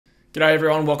G'day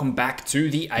everyone, welcome back to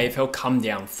the AFL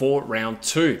Comedown for round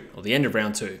 2, or the end of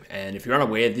round 2. And if you're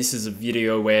unaware, this is a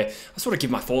video where I sort of give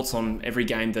my thoughts on every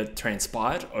game that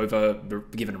transpired over the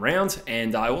given round,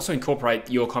 and I also incorporate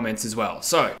your comments as well.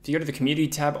 So if you go to the community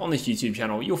tab on this YouTube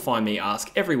channel, you'll find me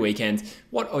ask every weekend,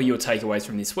 what are your takeaways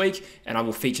from this week? And I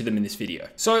will feature them in this video.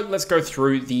 So let's go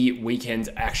through the weekend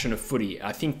action of footy.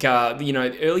 I think,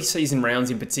 early season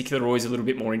rounds in particular are always a little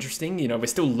bit more interesting. We're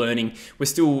still learning, we're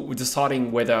still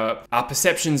deciding whether our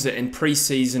perceptions and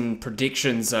pre-season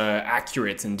predictions are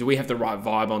accurate, and do we have the right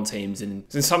vibe on teams? And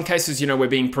in some cases, we're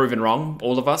being proven wrong,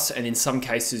 all of us, and in some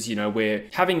cases, we're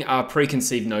having our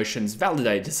preconceived notions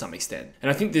validated to some extent. And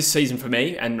I think this season for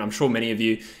me, and I'm sure many of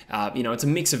you, it's a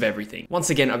mix of everything. Once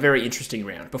again, a very interesting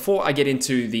round. Before I get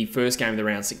into the first game of the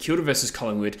round, St Kilda versus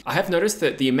Collingwood, I have noticed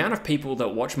that the amount of people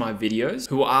that watch my videos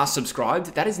who are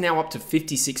subscribed, that is now up to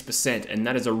 56%, and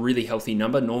that is a really healthy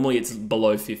number. Normally it's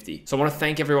below 50. So I want to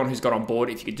thank everyone who's got on board.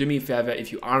 If you could do me a favor,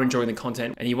 if you are enjoying the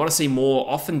content and you want to see more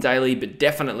often daily, but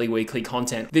definitely weekly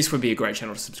content, this would be a great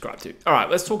channel to subscribe to. All right,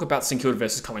 let's talk about St Kilda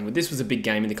versus Collingwood. This was a big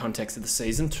game in the context of the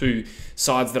season. Two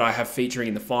sides that I have featuring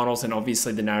in the finals, and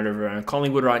obviously the narrative around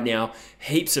Collingwood right now,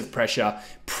 heaps of pressure.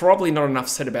 Probably not enough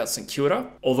said about St Kilda,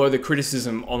 although the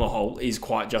criticism on the whole is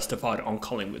quite justified on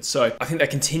Collingwood. So I think they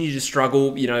continue to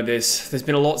struggle. There's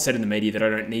been a lot said in the media that I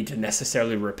don't need to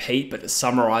necessarily repeat, but to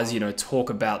summarize, talk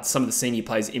about some of the senior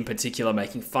players in particular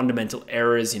making fundamental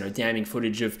errors, damning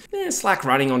footage of slack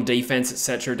running on defense,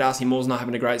 etc. Darcy Moore's not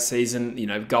having a great season.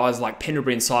 Guys like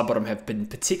Pendlebury and Sidebottom have been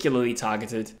particularly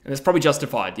targeted, and it's probably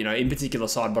justified. In particular,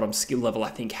 Sidebottom's skill level, I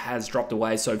think, has dropped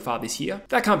away so far this year.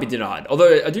 That can't be denied.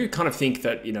 Although I do kind of think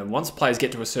that, once players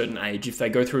get to a certain age, if they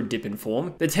go through a dip in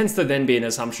form, there tends to then be an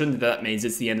assumption that that means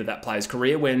it's the end of that player's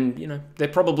career when, they're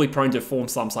probably prone to form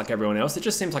slumps like everyone else. It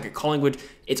just seems like at Collingwood,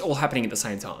 it's all happening at the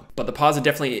same time. But the Pies are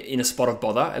definitely in a spot of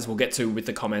bother, as we'll get to with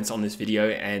the comments on this video,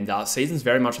 and season's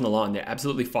very much on the line. They're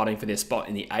absolutely fighting for their spot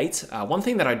in the 8. One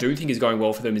thing that I do think is going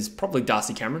well for them is probably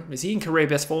Darcy Cameron. Is he in career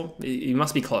best form? He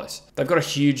must be close. They've got a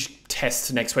huge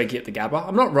test next week at the Gabba.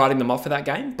 I'm not writing them off for that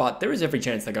game, but there is every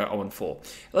chance they go 0-4.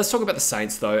 Let's talk about the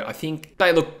Saints though. I think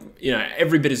they look,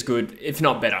 every bit as good, if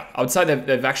not better. I would say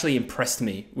they've actually impressed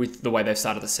me with the way they've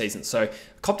started the season. So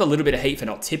copped a little bit of heat for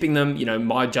not tipping them.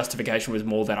 My justification was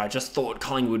more that I just thought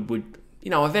Collingwood would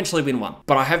eventually win one.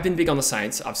 But I have been big on the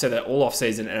Saints. I've said that all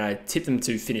off-season, and I tipped them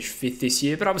to finish 5th this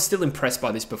year, but I was still impressed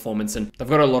by this performance, and they've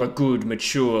got a lot of good,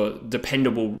 mature,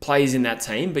 dependable players in that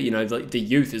team, but, the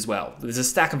youth as well. There's a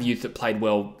stack of youth that played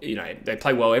well. They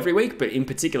play well every week, but in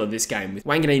particular this game, with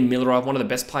Wanganeen Miller, one of the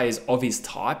best players of his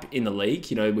type in the league.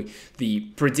 The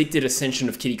predicted ascension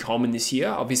of Kitty Coleman this year.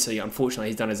 Obviously, unfortunately,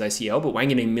 he's done his ACL, but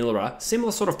Wanganeen Miller,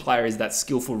 similar sort of player, is that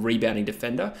skillful rebounding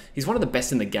defender. He's one of the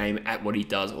best in the game at what he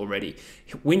does already.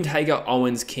 Windhager,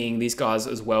 Owens, King, these guys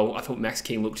as well. I thought Max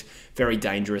King looked very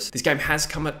dangerous. This game has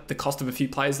come at the cost of a few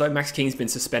players though. Max King's been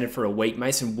suspended for a week.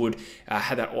 Mason Wood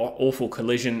had that awful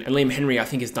collision, and Liam Henry I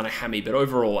think has done a hammy, but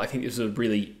overall I think this was a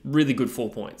really, really good 4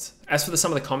 points. As for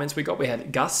some of the comments we got, we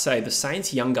had Gus say the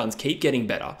Saints young guns keep getting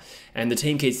better and the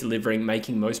team keeps delivering,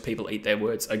 making most people eat their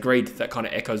words. Agreed, that kind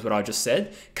of echoes what I just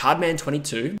said.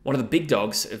 Cardman22, one of the big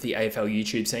dogs of the AFL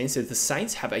YouTube scene, says the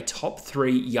Saints have a top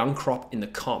 3 young crop in the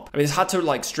comp. I mean, it's hard to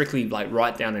strictly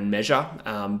write down and measure,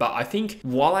 but I think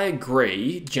while I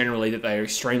agree generally that they are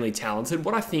extremely talented,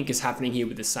 what I think is happening here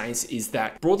with the Saints is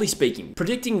that, broadly speaking,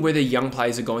 predicting whether young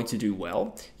players are going to do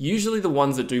well, usually the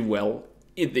ones that do well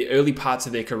in the early parts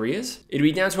of their careers, it'll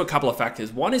be down to a couple of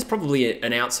factors. One is probably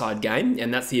an outside game,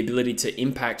 and that's the ability to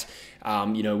impact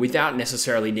without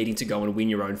necessarily needing to go and win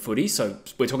your own footy. So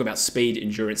we're talking about speed,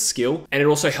 endurance, skill, and it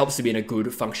also helps to be in a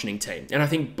good functioning team. And I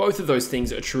think both of those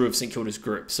things are true of St Kilda's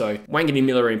group. So Wanganeen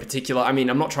Miller in particular, I mean,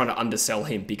 I'm not trying to undersell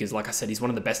him because, like I said, he's one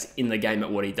of the best in the game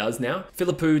at what he does now.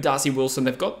 Philippou, Darcy Wilson,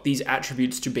 they've got these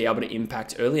attributes to be able to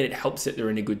impact early, and it helps that they're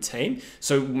in a good team.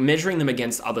 So measuring them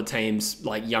against other teams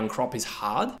like young crop is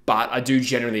hard, but I do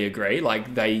generally agree,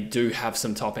 they do have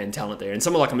some top end talent there. And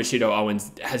someone like a Machido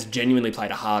Owens has genuinely played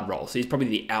a hard role. So he's probably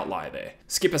the outlier there.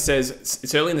 Skipper says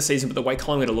it's early in the season, but the way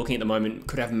Collingwood are looking at the moment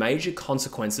could have major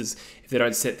consequences if they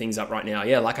don't set things up right now.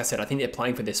 Yeah, like I said, I think they're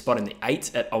playing for their spot in the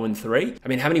 8 at 0-3. I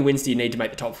mean, how many wins do you need to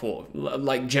make the top 4?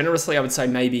 Generously, I would say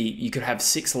maybe you could have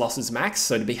 6 losses max,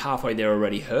 so to be halfway there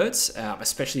already hurts,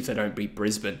 especially if they don't beat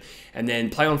Brisbane. And then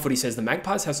Play On Footy says the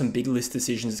Magpies have some big list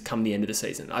decisions come the end of the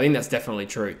season. I think that's definitely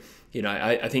true.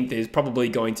 I think there's probably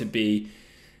going to be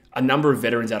a number of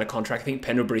veterans out of contract. I think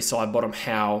Pendlebury, Sidebottom,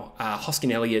 Howe,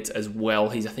 Hoskin Elliott as well.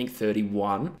 He's, I think,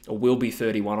 31 or will be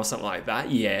 31 or something like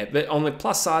that. Yeah, but on the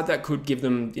plus side, that could give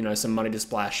them, some money to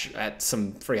splash at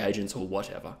some free agents or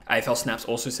whatever. AFL Snaps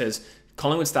also says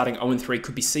Collingwood starting 0-3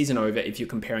 could be season over if you're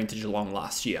comparing to Geelong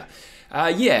last year.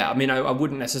 Yeah, I mean, I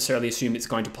wouldn't necessarily assume it's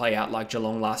going to play out like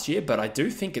Geelong last year, but I do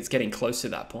think it's getting close to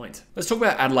that point. Let's talk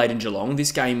about Adelaide and Geelong.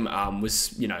 This game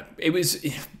was, it was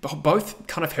both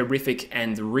kind of horrific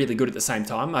and really good at the same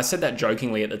time. I said that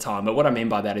jokingly at the time, but what I mean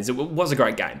by that is it was a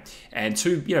great game. And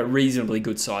two, reasonably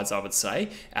good sides, I would say.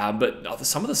 But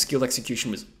some of the skill execution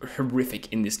was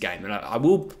horrific in this game. And I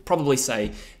will probably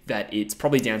say that it's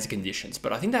probably down to conditions.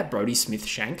 But I think that Brodie Smith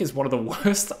shank is one of the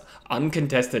worst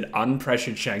uncontested,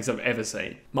 unpressured shanks I've ever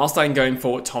seen. Milestone going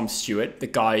for Tom Stewart. The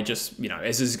guy just,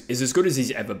 is as good as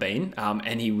he's ever been.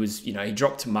 And he was, he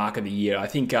dropped Mark of the Year. I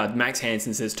think Max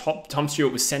Hansen says Tom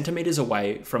Stewart was centimetres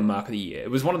away from Mark of the Year.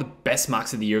 It was one of the best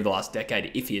Marks of the Year of the last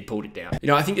decade if he had pulled it down.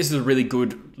 I think this is a really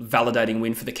good, validating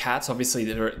win for the Cats. Obviously,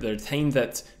 they're a team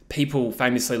that people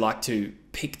famously like to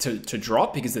pick to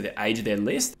drop because of the age of their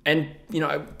list. And,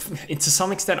 to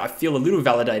some extent, I feel a little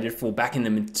validated for backing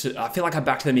them. I feel like I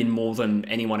backed them in more than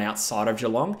anyone outside of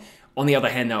Geelong. On the other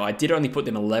hand, though, I did only put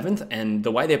them 11th, and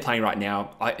the way they're playing right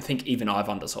now, I think even I've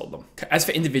undersold them. As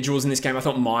for individuals in this game, I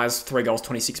thought Myers' 3 goals,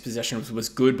 26 possessions was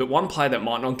good, but one player that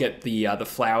might not get the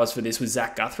flowers for this was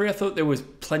Zach Guthrie. I thought there was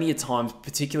plenty of times,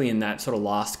 particularly in that sort of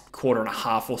last quarter and a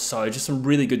half or so, just some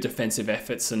really good defensive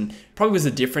efforts, and probably was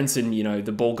a difference in,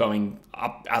 the ball going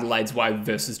up Adelaide's way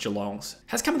versus Geelong's.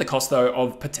 Has come at the cost, though,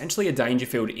 of potentially a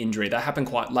Dangerfield injury. That happened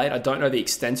quite late. I don't know the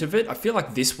extent of it. I feel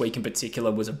like this week in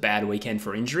particular was a bad weekend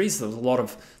for injuries. There was a lot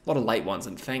of late ones,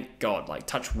 and thank God,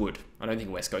 touch wood. I don't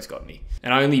think West Coast got any.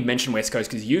 And I only mention West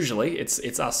Coast because usually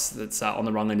it's us that's on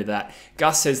the wrong end of that.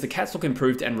 Gus says the Cats look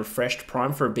improved and refreshed,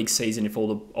 prime for a big season if all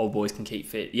the old boys can keep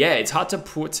fit. Yeah, it's hard to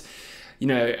put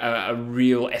a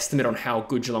real estimate on how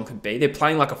good Geelong could be. They're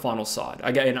playing like a final side.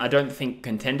 Again, I don't think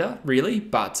contender, really,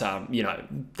 but,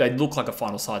 they look like a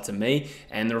final side to me.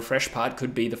 And the refresh part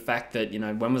could be the fact that,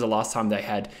 when was the last time they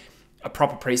had a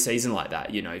proper preseason like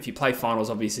that? If you play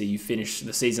finals, obviously you finish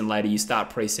the season later, you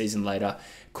start preseason later.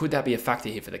 Could that be a factor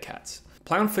here for the Cats?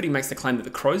 Play on Footy makes the claim that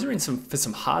the Crows are for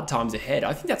some hard times ahead.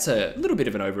 I think that's a little bit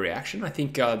of an overreaction. I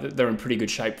think they're in pretty good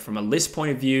shape from a list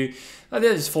point of view. They've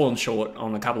just fallen short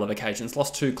on a couple of occasions,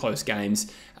 lost 2 close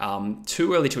games.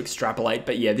 Too early to extrapolate,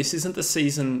 but yeah, this isn't the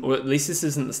season, or at least this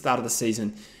isn't the start of the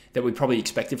season that we probably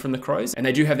expected from the Crows. And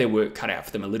they do have their work cut out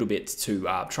for them a little bit to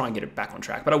try and get it back on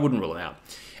track, but I wouldn't rule them out.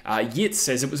 Yitz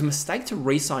says it was a mistake to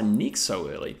re-sign Nick so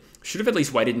early. Should have at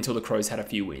least waited until the Crows had a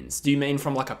few wins. Do you mean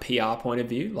from a PR point of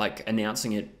view,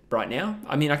 announcing it right now?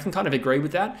 I mean, I can kind of agree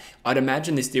with that. I'd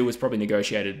imagine this deal was probably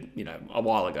negotiated, a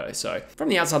while ago. So from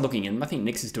the outside looking in, I think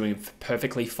Nick's is doing a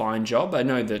perfectly fine job. I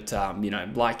know that,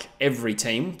 like every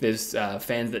team, there's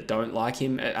fans that don't like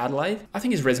him at Adelaide. I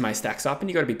think his resume stacks up, and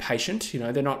you got to be patient.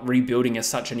 They're not rebuilding as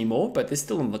such anymore, but they're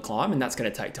still on the climb, and that's going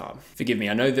to take time. Forgive me.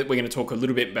 I know that we're going to talk a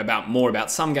little bit more about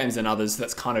some games than others.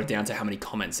 That's kind of down to how many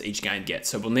comments each game gets.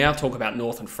 So we'll now talk about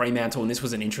North and Fremantle, and this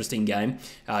was an interesting game.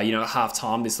 At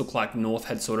halftime, this looked like North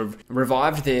had sort of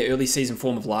revived their early season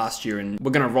form of last year, and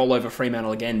we're going to roll over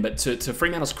Fremantle again. But to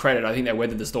Fremantle's credit, I think they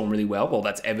weathered the storm really well. Well,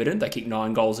 that's evident. They kicked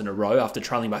 9 goals in a row after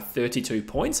trailing by 32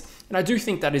 points. And I do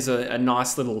think that is a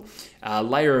nice little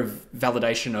layer of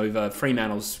validation over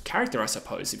Fremantle's character, I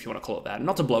suppose, if you want to call it that.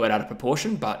 Not to blow it out of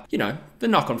proportion, but, the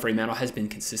knock on Fremantle has been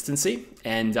consistency.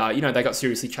 And, they got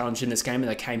seriously challenged in this game, and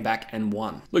they came back and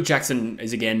won. Luke Jackson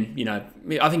is, again,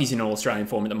 I think he's in All-Australian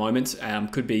form at the moment.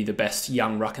 Could be the best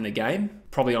young ruck in the game.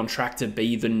 Probably on track to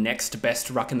be the next best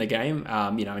ruck in the game,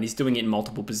 and he's doing it in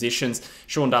multiple positions.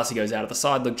 Sean Darcy goes out of the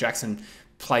side. Luke Jackson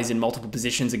plays in multiple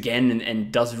positions again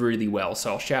and does really well.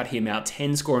 So I'll shout him out.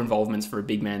 10 score involvements for a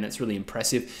big man. That's really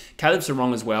impressive. Caleb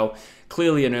Sarong as well.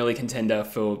 Clearly an early contender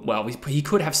for, well, he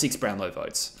could have 6 Brownlow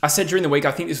votes. I said during the week,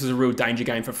 I think this was a real danger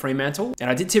game for Fremantle. And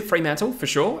I did tip Fremantle for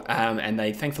sure. And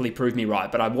they thankfully proved me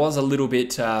right. But I was a little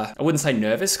bit, I wouldn't say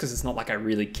nervous because it's not like I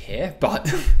really care.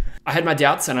 But I had my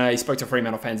doubts, and I spoke to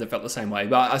Fremantle fans that felt the same way.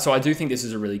 But so I do think this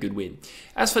is a really good win.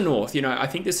 As for North, I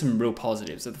think there's some real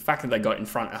positives. The fact that they got in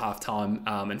front at halftime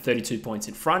and 32 points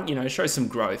in front, shows some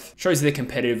growth. Shows they're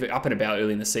competitive up and about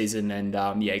early in the season,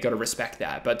 and you got to respect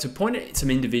that. But to point at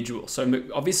some individuals, so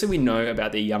obviously we know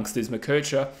about the youngsters,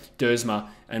 McKercher, Dersma,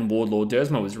 and Wardlaw.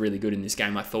 Dersma was really good in this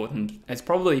game, I thought, and it's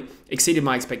probably exceeded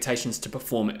my expectations to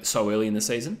perform so early in the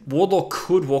season. Wardlaw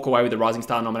could walk away with the Rising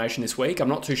Star nomination this week. I'm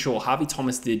not too sure. Harvey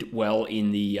Thomas did well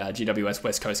in the GWS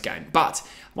West Coast game, but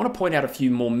I want to point out a few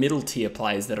more middle tier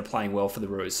players that are playing well for the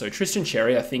Roos. So Tristan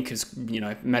Cherry, I think, has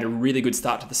made a really good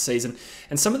start to the season,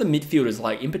 and some of the midfielders,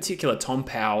 like in particular Tom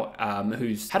Powell,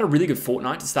 who's had a really good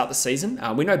fortnight to start the season.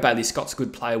 We know Bailey Scott's a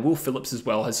good player. Will Phillips as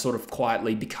well has sort of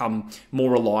quietly become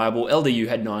more reliable. LDU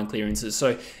had 9 clearances.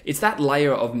 So it's that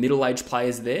layer of middle-aged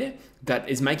players there that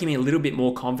is making me a little bit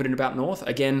more confident about North.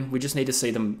 Again, we just need to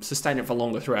see them sustain it for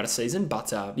longer throughout a season,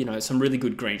 but you know, some really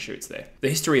good green shoots there. The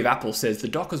history of Apple says the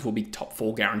Dockers will be top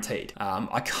 4 guaranteed.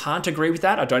 I can't agree with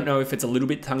that. I don't know if it's a little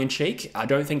bit tongue-in-cheek. I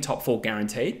don't think top 4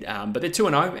 guaranteed, but they're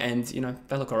 2-0, and you know,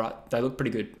 they look all right. They look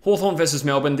pretty good. Hawthorn versus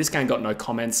Melbourne. This game got no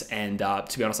comments, and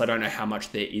to be honest, I don't know how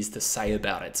much there is to say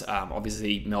about it.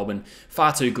 Obviously, Melbourne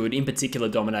far too good. In particular,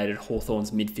 dominated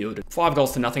Hawthorn's midfield. 5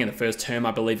 goals to nothing in the first term,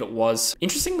 I believe it was.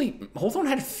 Interestingly, Hawthorn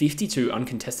had 52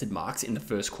 uncontested marks in the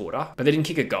first quarter, but they didn't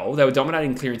kick a goal. They were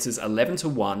dominating clearances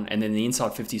 11-1, and then the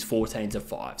inside 50s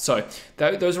 14-5. So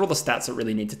those are all the stats that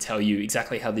really need to tell you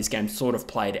exactly how this game sort of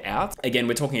played out. Again,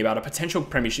 we're talking about a potential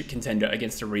premiership contender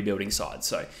against a rebuilding side.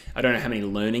 So I don't know how many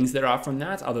learnings there are from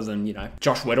that, other than, you know,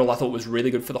 Josh Weddle I thought was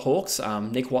really good for the Hawks.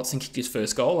 Nick Watson kicked his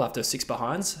first goal after 6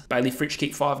 behinds. Bailey Fritsch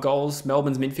kicked 5 goals.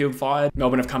 Melbourne's midfield fired.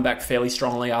 Melbourne have come back fairly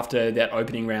strongly after that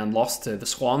opening round loss to the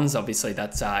Swans. Obviously,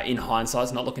 that's in hindsight,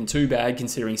 it's not looking too bad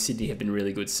considering Sydney have been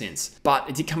really good since. But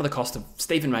it did come at the cost of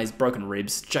Stephen May's broken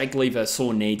ribs. Jake Lever,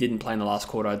 sore knee, didn't play in the last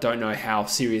quarter. I don't know how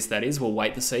serious that is. We'll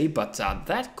wait to see, but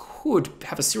that could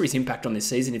have a serious impact on this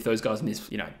season if those guys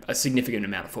miss, you know, a significant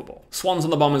amount of football. Swans on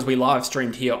the Bombers, we live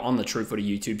streamed here on the True Footy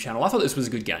YouTube channel. I thought this was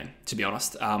a good game, to be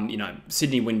honest. You know,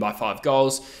 Sydney win by 5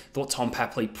 goals. Thought Tom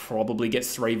Papley probably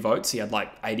gets 3 votes. He had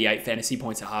like 88 fantasy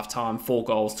points at halftime, 4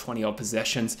 goals, 20 odd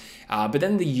possessions. But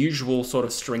then the usual sort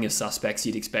of string of suspects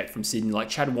you'd expect from Sydney, like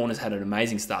Chad Warner's had an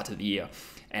amazing start to the year.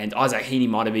 And Isaac Heaney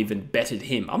might have even bettered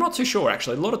him. I'm not too sure,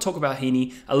 actually. A lot of talk about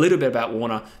Heaney, a little bit about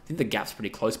Warner. I think the gap's pretty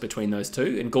close between those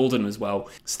two. And Goulden as well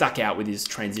stuck out with his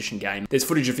transition game. There's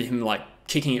footage of him like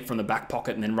kicking it from the back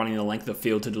pocket and then running the length of the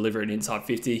field to deliver it inside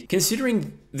 50.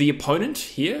 Considering the opponent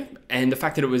here and the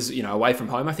fact that it was, you know, away from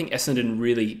home, I think Essendon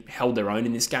really held their own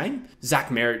in this game.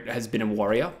 Zach Merritt has been a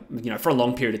warrior, you know, for a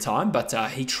long period of time, but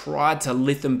he tried to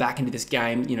lift them back into this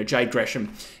game. You know, Jade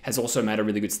Gresham has also made a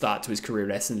really good start to his career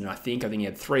at Essendon, I think. He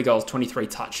had 3 goals, 23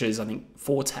 touches, I think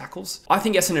 4 tackles. I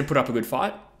think Essendon put up a good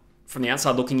fight. From the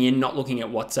outside looking in, not looking at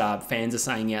what fans are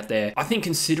saying out there. I think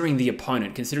considering the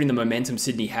opponent, considering the momentum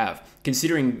Sydney have,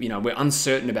 considering, you know, we're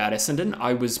uncertain about Essendon,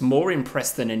 I was more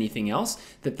impressed than anything else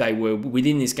that they were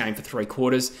within this game for 3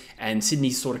 quarters and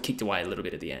Sydney sort of kicked away a little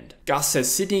bit at the end. Gus says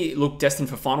Sydney looked destined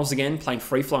for finals again, playing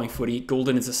free-flowing footy.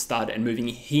 Goulden is a stud and moving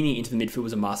Heaney into the midfield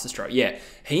was a masterstroke. Yeah,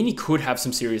 Heaney could have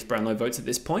some serious Brownlow votes at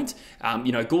this point.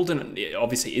 You know, Goulden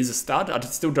obviously is a stud. I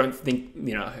still don't think,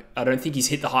 you know, I don't think he's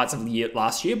hit the heights of the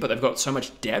last year, but they've got so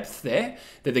much depth there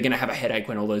that they're going to have a headache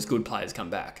when all those good players come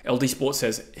back. LD Sports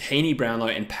says Heaney, Brownlow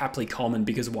and Papley Coleman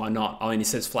because why not? Oh, and he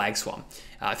says flag swam.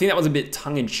 I think that was a bit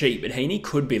tongue-in-cheek, but Heaney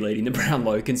could be leading the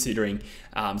Brownlow considering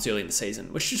it's early in the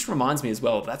season, which just reminds me as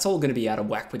well, that's all going to be out of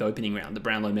whack with opening round, the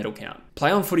Brownlow medal count.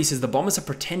 Play on Footy says the Bombers are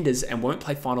pretenders and won't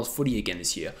play finals footy again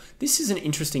this year. This is an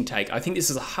interesting take. I think this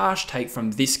is a harsh take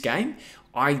from this game.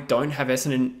 I don't have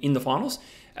Essendon in the finals,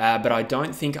 but I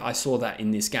don't think I saw that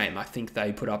in this game. I think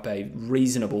they put up a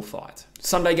reasonable fight.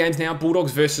 Sunday games now,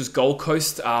 Bulldogs versus Gold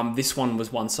Coast. This one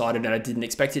was one-sided and I didn't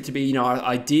expect it to be. You know,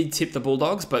 I did tip the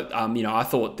Bulldogs, but, you know, I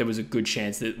thought there was a good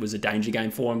chance that it was a danger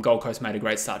game for them. Gold Coast made a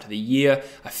great start to the year.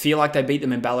 I feel like they beat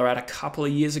them in Ballarat a couple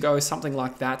of years ago, something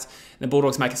like that. And the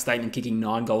Bulldogs make a statement kicking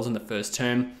 9 goals in the first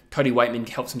term. Cody Waitman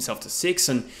helps himself to 6.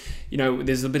 And, you know,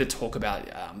 there's a bit of talk about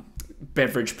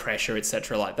beverage pressure,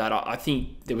 etc. like that. I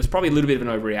think there was probably a little bit of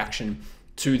an overreaction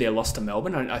to their loss to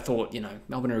Melbourne. I thought, you know,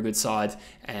 Melbourne are a good side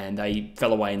and they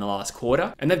fell away in the last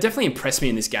quarter. And they've definitely impressed me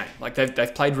in this game. Like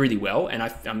they've played really well and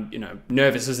I'm, you know,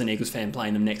 nervous as an Eagles fan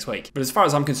playing them next week. But as far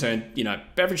as I'm concerned, you know,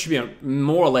 Beveridge should be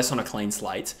more or less on a clean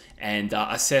slate and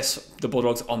assess the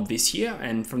Bulldogs on this year.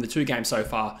 And from the 2 games so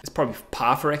far, it's probably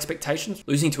par for expectations.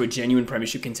 Losing to a genuine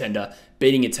premiership contender,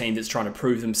 beating a team that's trying to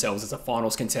prove themselves as a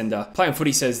finals contender. Play on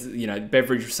Footy says, you know,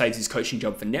 Beveridge saves his coaching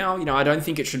job for now. You know, I don't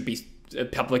think it should be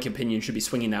public opinion should be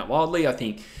swinging that wildly. I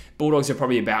think Bulldogs are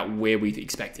probably about where we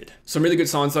expected. Some really good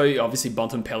signs though. Obviously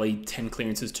Bontempelli, 10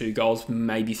 clearances, 2 goals,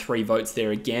 maybe 3 votes there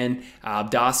again.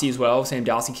 Darcy as well. Sam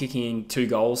Darcy kicking in 2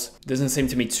 goals. Doesn't seem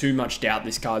to me too much doubt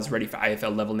this guy's ready for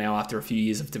AFL level now after a few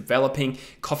years of developing.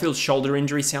 Caulfield's shoulder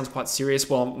injury sounds quite serious.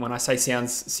 Well, when I say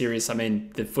sounds serious, I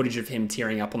mean the footage of him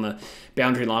tearing up on the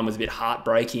boundary line was a bit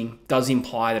heartbreaking. Does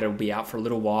imply that it'll be out for a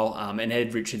little while. And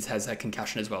Ed Richards has a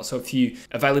concussion as well. So a few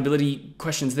availability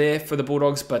questions there for the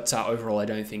Bulldogs, but overall I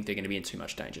don't think they're going to be in too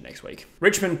much danger next week.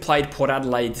 Richmond played Port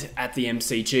Adelaide at the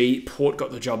MCG. Port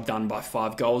got the job done by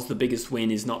 5 goals. The biggest win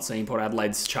is not seeing Port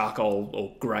Adelaide's charcoal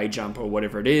or grey jump or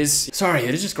whatever it is. Sorry,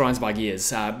 it just grinds my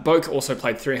gears. Boak also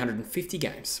played 350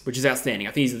 games, which is outstanding.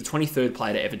 I think he's the 23rd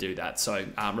player to ever do that. So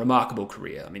remarkable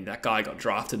career. I mean, that guy got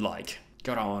drafted like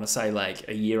God, I want to say like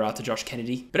a year after Josh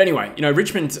Kennedy. But anyway,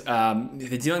 Richmond,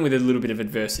 they're dealing with a little bit of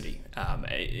adversity.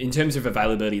 In terms of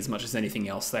availability as much as anything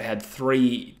else, they had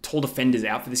 3 tall defenders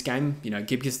out for this game.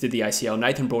 Gibcus did the ACL.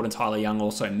 Nathan Broad and Tyler Young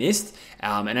also missed.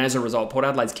 And as a result, Port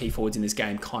Adelaide's key forwards in this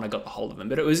game kind of got the hold of them.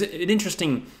 But it was an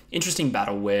interesting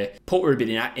battle where Port were a bit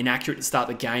inaccurate to start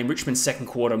the game. Richmond's second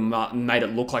quarter made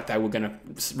it look like they were going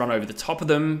to run over the top of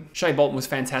them. Shea Bolton was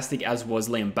fantastic, as was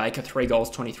Liam Baker. 3 goals,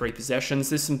 23 possessions.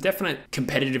 There's some definite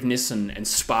competitiveness and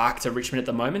spark to Richmond at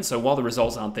the moment. So while the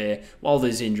results aren't there, while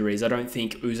there's injuries, I don't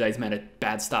think Uze's made a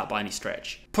bad start by any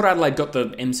stretch. Port Adelaide got the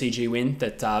MCG win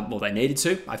that, they needed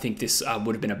to. I think this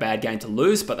would have been a bad game to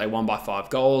lose, but they won by 5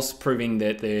 goals, proving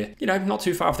that they're, not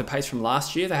too far off the pace from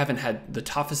last year. They haven't had the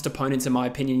toughest opponents, in my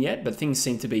opinion, yet, but things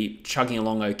seem to be chugging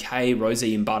along okay.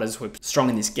 Rosie and Butters were strong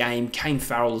in this game. Kane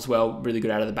Farrell as well, really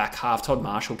good out of the back half. Todd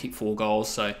Marshall kicked 4 goals.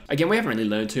 So, again, we haven't really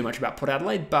learned too much about Port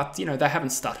Adelaide, but, they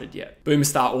haven't stuttered yet. Boomer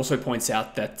Star also points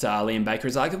out that Liam Baker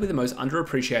is arguably the most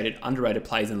underappreciated, underrated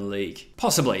players in the league.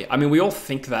 Possibly. I mean, we all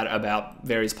think that about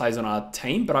various players on our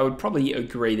team, but I would probably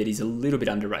agree that he's a little bit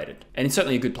underrated. And he's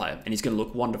certainly a good player, and he's going to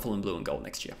look wonderful in blue and gold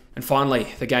next year. And finally,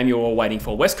 the game you're all waiting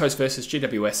for, West Coast versus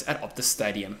GWS at Optus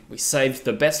Stadium. We saved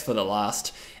the best for the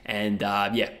last, and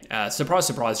surprise,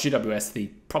 surprise, GWS,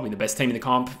 probably the best team in the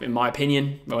comp, in my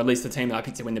opinion, or at least the team that I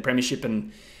picked to win the premiership,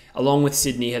 and along with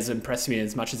Sydney has impressed me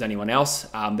as much as anyone else.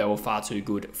 They were far too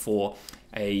good for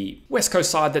a West Coast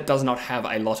side that does not have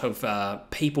a lot of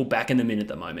people backing them in at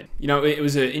the moment. It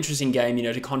was an interesting game,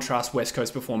 to contrast West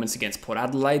Coast performance against Port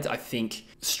Adelaide. I think,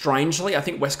 strangely,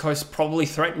 West Coast probably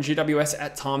threatened GWS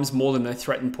at times more than they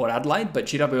threatened Port Adelaide, but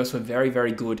GWS were very,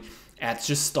 very good at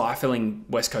just stifling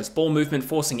West Coast ball movement,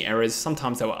 forcing errors.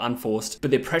 Sometimes they were unforced,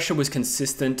 but their pressure was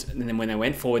consistent. And then when they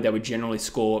went forward, they would generally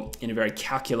score in a very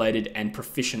calculated and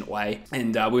proficient way.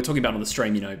 And we were talking about on the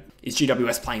stream, is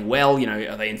GWS playing well?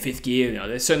 Are they in 5th gear?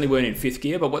 They certainly weren't in 5th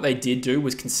gear, but what they did do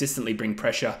was consistently bring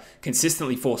pressure,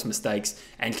 consistently force mistakes,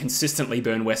 and consistently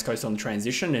burn West Coast on the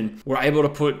transition. And were able to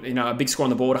put, a big score on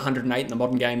the board. 108 in the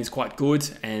modern game is quite good.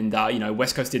 And,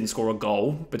 West Coast didn't score a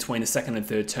goal between the second and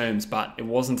third terms, but it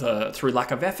wasn't through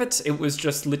lack of effort. It was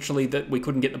just literally that we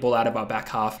couldn't get the ball out of our back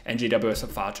half, and GWS are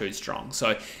far too strong.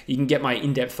 So you can get my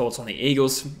in-depth thoughts on the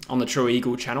Eagles on the True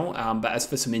Eagle channel. But as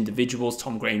for some individuals,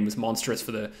 Tom Green was monstrous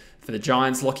for the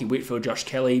Giants. Lockie Whitfield, Josh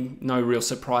Kelly, no real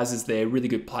surprises there. Really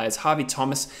good players. Harvey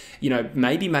Thomas,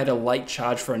 maybe made a late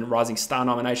charge for a Rising Star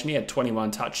nomination. He had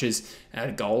 21 touches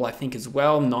and a goal, I think, as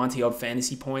well. 90-odd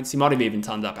fantasy points. He might have even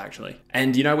turned up, actually.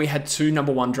 And, we had 2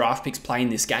 #1 draft picks playing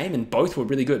this game, and both were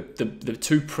really good. The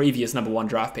 2 previous #1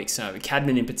 draft picks,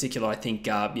 Cadman in particular, I think,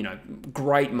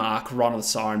 great mark, right on the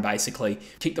siren, basically.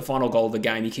 Kicked the final goal of the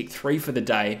game. He kicked 3 for the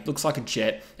day. Looks like a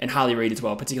jet. And Harley Reid as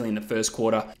well, particularly in the first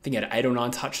quarter. I think he had 8 or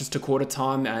 9 touches to quarter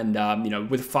time, and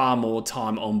with far more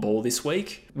time on ball this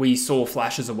week, we saw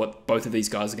flashes of what both of these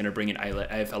guys are going to bring at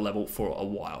AFL level for a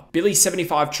while.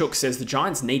 Billy75 Chook says the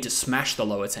Giants need to smash the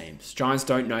lower teams. Giants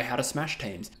don't know how to smash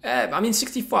teams.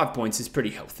 65 points is pretty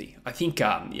healthy. I think,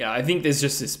 I think there's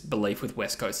just this belief with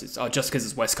West Coast. It's just because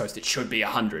it's West Coast, it should be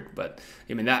 100. But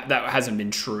that hasn't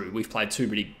been true. We've played 2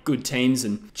 pretty good teams,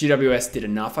 and GWS did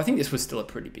enough. I think this was still a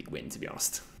pretty big win, to be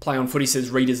honest. Play on Footy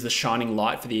says Reid is the shining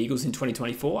light for the Eagles in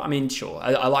 2024. Sure.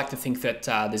 I like to think that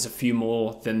there's a few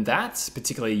more than that,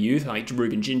 particularly youth. Like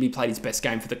Ruben Jinby played his best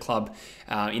game for the club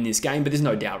in this game, but there's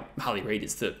no doubt Harley Reid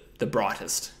is the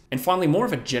brightest. And finally, more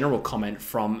of a general comment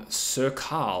from Sir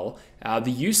Carl.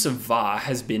 The use of VAR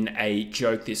has been a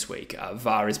joke this week.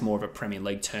 VAR is more of a Premier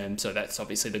League term, so that's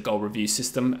obviously the goal review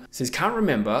system. Says, can't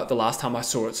remember the last time I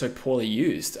saw it so poorly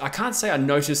used. I can't say I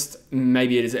noticed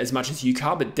maybe it as much as you,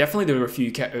 Carl, but definitely there were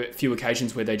a few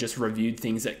occasions where they just reviewed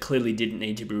things that clearly didn't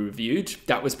need to be reviewed.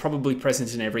 That was probably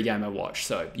present in every game I watched,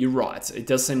 so you're right. It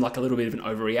does seem like a little bit of an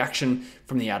overreaction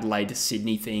from the Adelaide to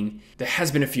Sydney thing. There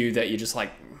has been a few that you're just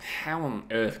like, how on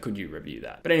earth could you review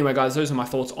that? But anyway, guys, those are my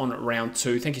thoughts on round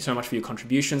 2. Thank you so much for your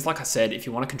contributions. Like I said, if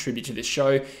you want to contribute to this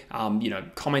show,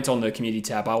 comment on the community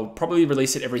tab. I'll probably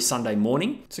release it every Sunday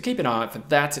morning, so keep an eye out for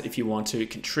that if you want to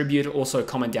contribute. Also,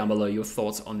 comment down below your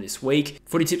thoughts on this week.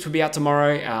 Footy tips will be out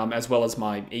tomorrow, as well as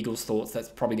my Eagles thoughts. That's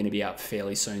probably going to be out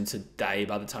fairly soon today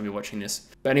by the time you're watching this.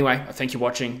 But anyway, thank you for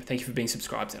watching. Thank you for being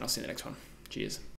subscribed, and I'll see you in the next one. Cheers.